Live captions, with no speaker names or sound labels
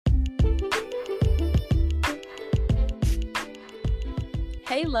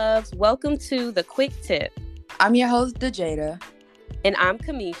Hey loves, welcome to The Quick Tip. I'm your host, Dejada. And I'm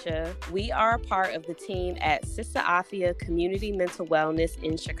Kamisha. We are a part of the team at Sister Afia Community Mental Wellness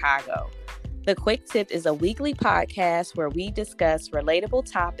in Chicago. The Quick Tip is a weekly podcast where we discuss relatable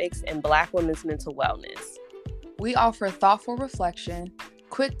topics in Black women's mental wellness. We offer thoughtful reflection,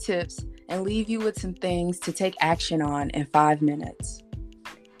 quick tips, and leave you with some things to take action on in 5 minutes.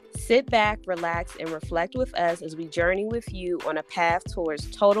 Sit back, relax, and reflect with us as we journey with you on a path towards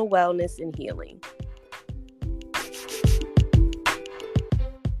total wellness and healing.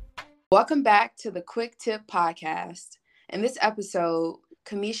 Welcome back to the Quick Tip podcast. In this episode,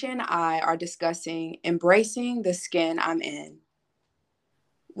 Kamisha and I are discussing embracing the skin I'm in.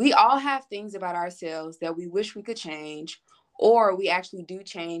 We all have things about ourselves that we wish we could change, or we actually do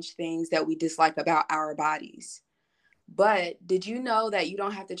change things that we dislike about our bodies. But did you know that you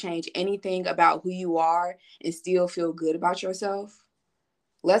don't have to change anything about who you are and still feel good about yourself?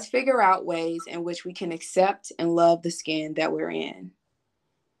 Let's figure out ways in which we can accept and love the skin that we're in.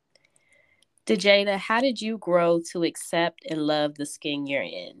 Dejada, how did you grow to accept and love the skin you're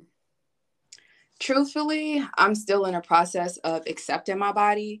in? Truthfully, I'm still in a process of accepting my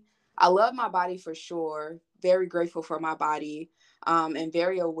body. I love my body for sure, very grateful for my body, and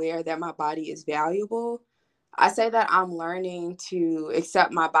very aware that my body is valuable. I say that I'm learning to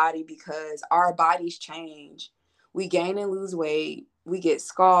accept my body because our bodies change. We gain and lose weight. We get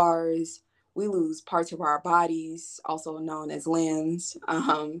scars. We lose parts of our bodies, also known as limbs.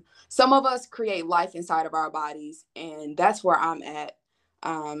 Some of us create life inside of our bodies, and that's where I'm at.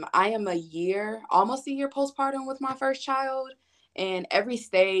 I am almost a year postpartum with my first child. And every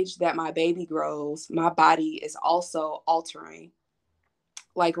stage that my baby grows, my body is also altering.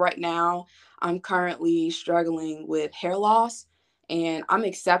 Like right now, I'm currently struggling with hair loss, and I'm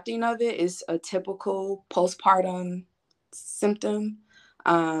accepting of it. It's a typical postpartum symptom.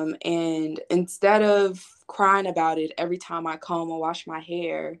 And instead of crying about it every time I comb or wash my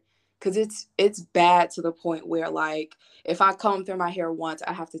hair, because it's bad to the point where, like, if I comb through my hair once,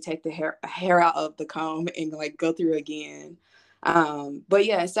 I have to take the hair out of the comb and like go through again. But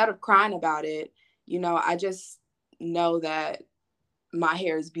yeah, instead of crying about it, I just know that my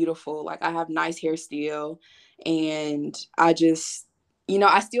hair is beautiful. Like, I have nice hair still. And I just,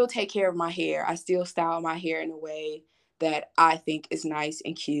 I still take care of my hair. I still style my hair in a way that I think is nice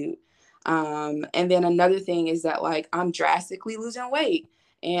and cute. And then another thing is that, like, I'm drastically losing weight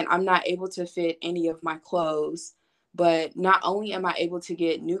and I'm not able to fit any of my clothes. But not only am I able to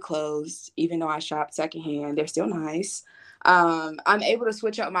get new clothes, even though I shop secondhand, they're still nice. I'm able to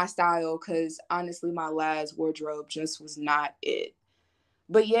switch up my style because honestly, my last wardrobe just was not it.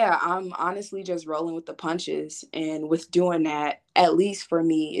 But yeah, I'm honestly just rolling with the punches. And with doing that, at least for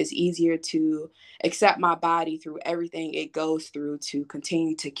me, it's easier to accept my body through everything it goes through to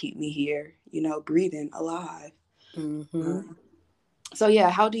continue to keep me here, breathing, alive. Mm-hmm. So yeah,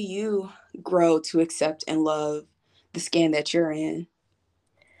 how do you grow to accept and love the skin that you're in?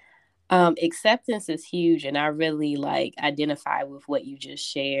 Acceptance is huge, and I really identify with what you just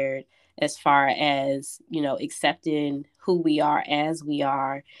shared as far as, accepting who we are as we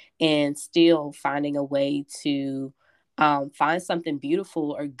are and still finding a way to find something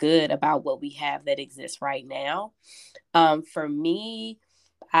beautiful or good about what we have that exists right now. For me,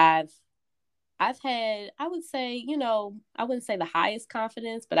 I've had, I would say, I wouldn't say the highest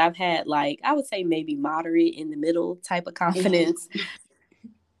confidence, but I've had I would say maybe moderate in the middle type of confidence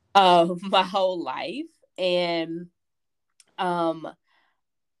my whole life. And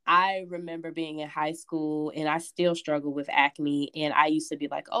I remember being in high school and I still struggle with acne. And I used to be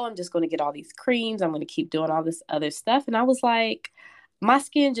like, oh, I'm just going to get all these creams. I'm going to keep doing all this other stuff. And I was like, my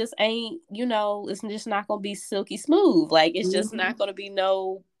skin just ain't, it's just not going to be silky smooth. Like, it's just not going to be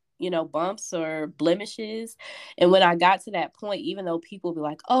no, bumps or blemishes. And when I got to that point, even though people be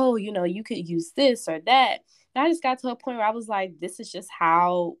like, oh, you could use this or that, I just got to a point where I was like, this is just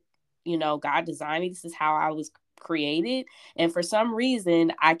how, God designed me. This is how I was created. And for some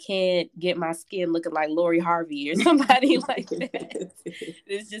reason, I can't get my skin looking like Lori Harvey or somebody like that.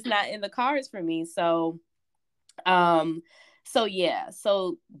 It's just not in the cards for me. So that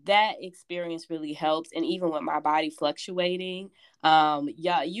experience really helps. And even with my body fluctuating,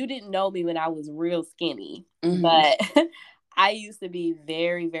 you didn't know me when I was real skinny, but I used to be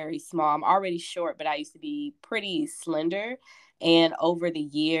very, very small. I'm already short, but I used to be pretty slender. And over the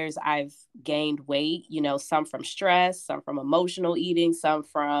years, I've gained weight, some from stress, some from emotional eating, some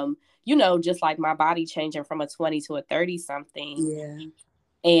from, just like my body changing from a 20 to a 30 something.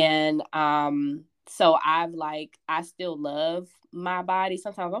 Yeah. And So I still love my body.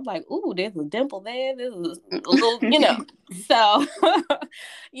 Sometimes I'm like, ooh, there's a dimple there. There's a little, so,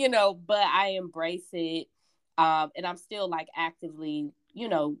 but I embrace it. And I'm still like actively,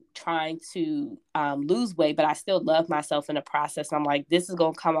 trying to lose weight, but I still love myself in the process. I'm like, this is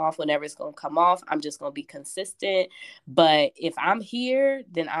going to come off whenever it's going to come off. I'm just going to be consistent. But if I'm here,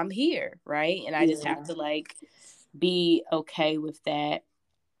 then I'm here. Right. And I just have to like be okay with that.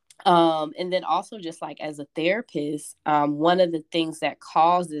 And then also just like as a therapist, one of the things that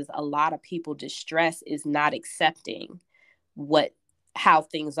causes a lot of people distress is not accepting how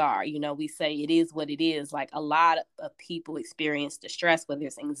things are. We say it is what it is. Like a lot of people experience distress, whether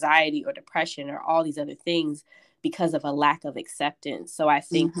it's anxiety or depression or all these other things, because of a lack of acceptance. So I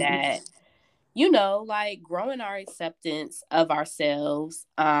think that like growing our acceptance of ourselves,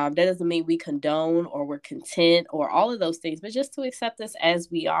 that doesn't mean we condone or we're content or all of those things, but just to accept us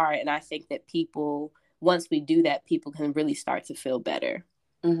as we are. And I think that once we do that, people can really start to feel better.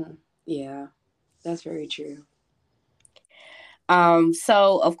 Yeah, that's very true.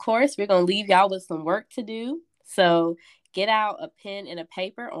 So of course, we're going to leave y'all with some work to do. So get out a pen and a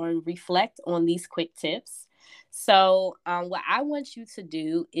paper and reflect on these quick tips. So what I want you to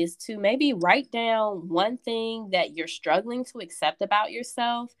do is to maybe write down one thing that you're struggling to accept about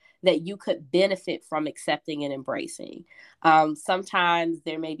yourself that you could benefit from accepting and embracing. Sometimes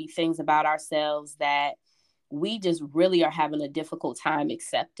there may be things about ourselves that we just really are having a difficult time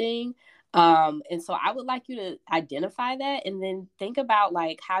accepting. And so I would like you to identify that and then think about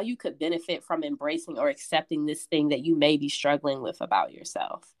like how you could benefit from embracing or accepting this thing that you may be struggling with about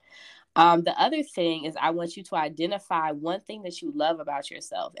yourself. The other thing is I want you to identify one thing that you love about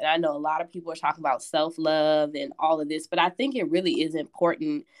yourself. And I know a lot of people are talking about self-love and all of this, but I think it really is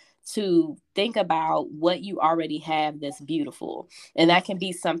important to think about what you already have that's beautiful. And that can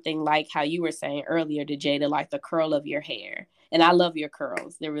be something like how you were saying earlier to Jada, like the curl of your hair. And I love your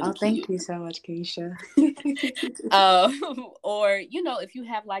curls. They're really cute. Thank you so much, Keisha. Or, if you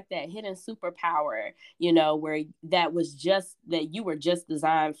have like that hidden superpower, where that you were just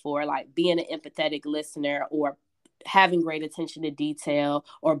designed for, like being an empathetic listener or having great attention to detail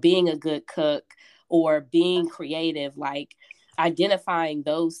or being a good cook or being creative, like identifying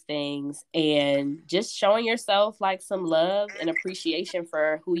those things and just showing yourself like some love and appreciation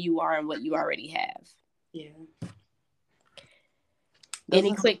for who you are and what you already have. Yeah.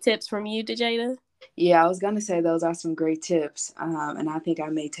 Any quick tips from you, Jada? Yeah, I was going to say those are some great tips, and I think I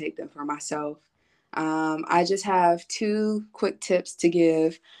may take them for myself. I just have 2 quick tips to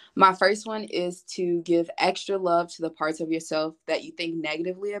give. My first one is to give extra love to the parts of yourself that you think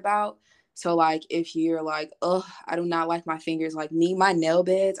negatively about. So like if you're like, oh, I do not like my fingers, like me, my nail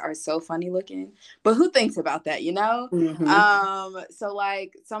beds are so funny looking, but who thinks about that, So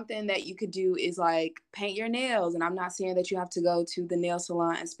like something that you could do is like paint your nails. And I'm not saying that you have to go to the nail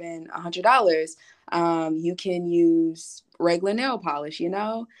salon and spend $100. You can use regular nail polish,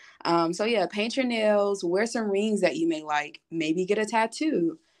 So yeah, paint your nails, wear some rings that you may like, maybe get a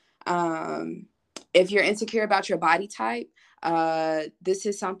tattoo. If you're insecure about your body type, this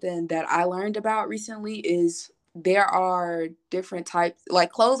is something that I learned about recently is there are different types,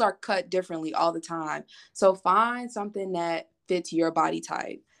 like clothes are cut differently all the time. So find something that fits your body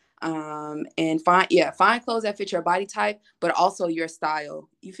type. And find clothes that fit your body type, but also your style.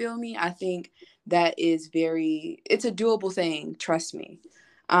 You feel me? I think that is it's a doable thing. Trust me.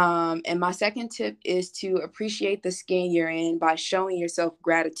 And my second tip is to appreciate the skin you're in by showing yourself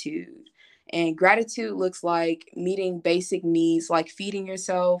gratitude. And gratitude looks like meeting basic needs like feeding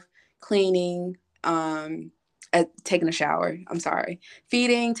yourself, cleaning, taking a shower.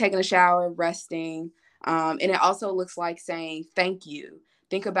 Feeding, taking a shower, resting. And it also looks like saying thank you.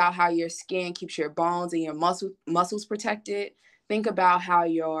 Think about how your skin keeps your bones and your muscles protected. Think about how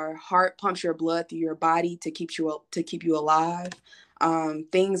your heart pumps your blood through your body to keep you alive.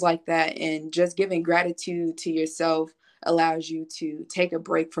 Things like that. And just giving gratitude to yourself allows you to take a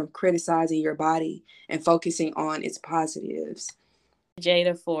break from criticizing your body and focusing on its positives.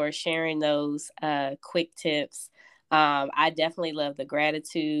 Jada, for sharing those quick tips. I definitely love the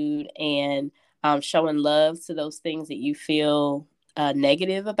gratitude and showing love to those things that you feel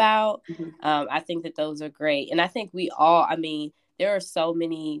negative about. I think that those are great. And I think there are so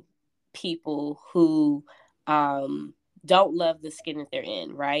many people who don't love the skin that they're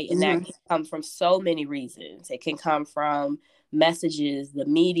in, right? And that can come from so many reasons. It can come from messages, the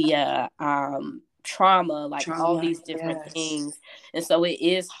media, trauma, all these different things. And so it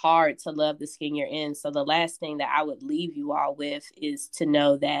is hard to love the skin you're in. So the last thing that I would leave you all with is to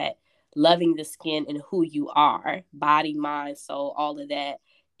know that loving the skin and who you are, body, mind, soul, all of that,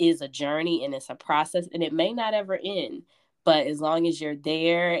 is a journey and it's a process, and it may not ever end. But as long as you're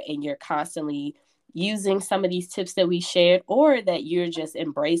there and you're constantly using some of these tips that we shared, or that you're just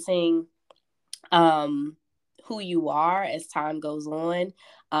embracing who you are as time goes on,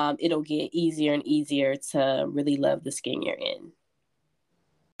 it'll get easier and easier to really love the skin you're in.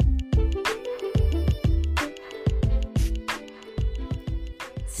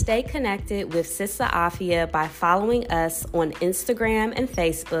 Stay connected with Sissa Afia by following us on Instagram and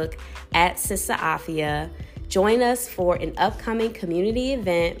Facebook at Sissa Afia. Join us for an upcoming community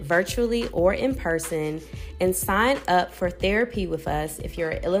event, virtually or in person, and sign up for therapy with us if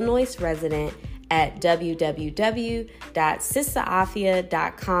you're an Illinois resident at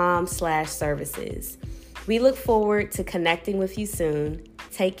www.sissaafia.com/services. We look forward to connecting with you soon.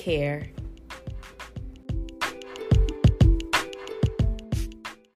 Take care.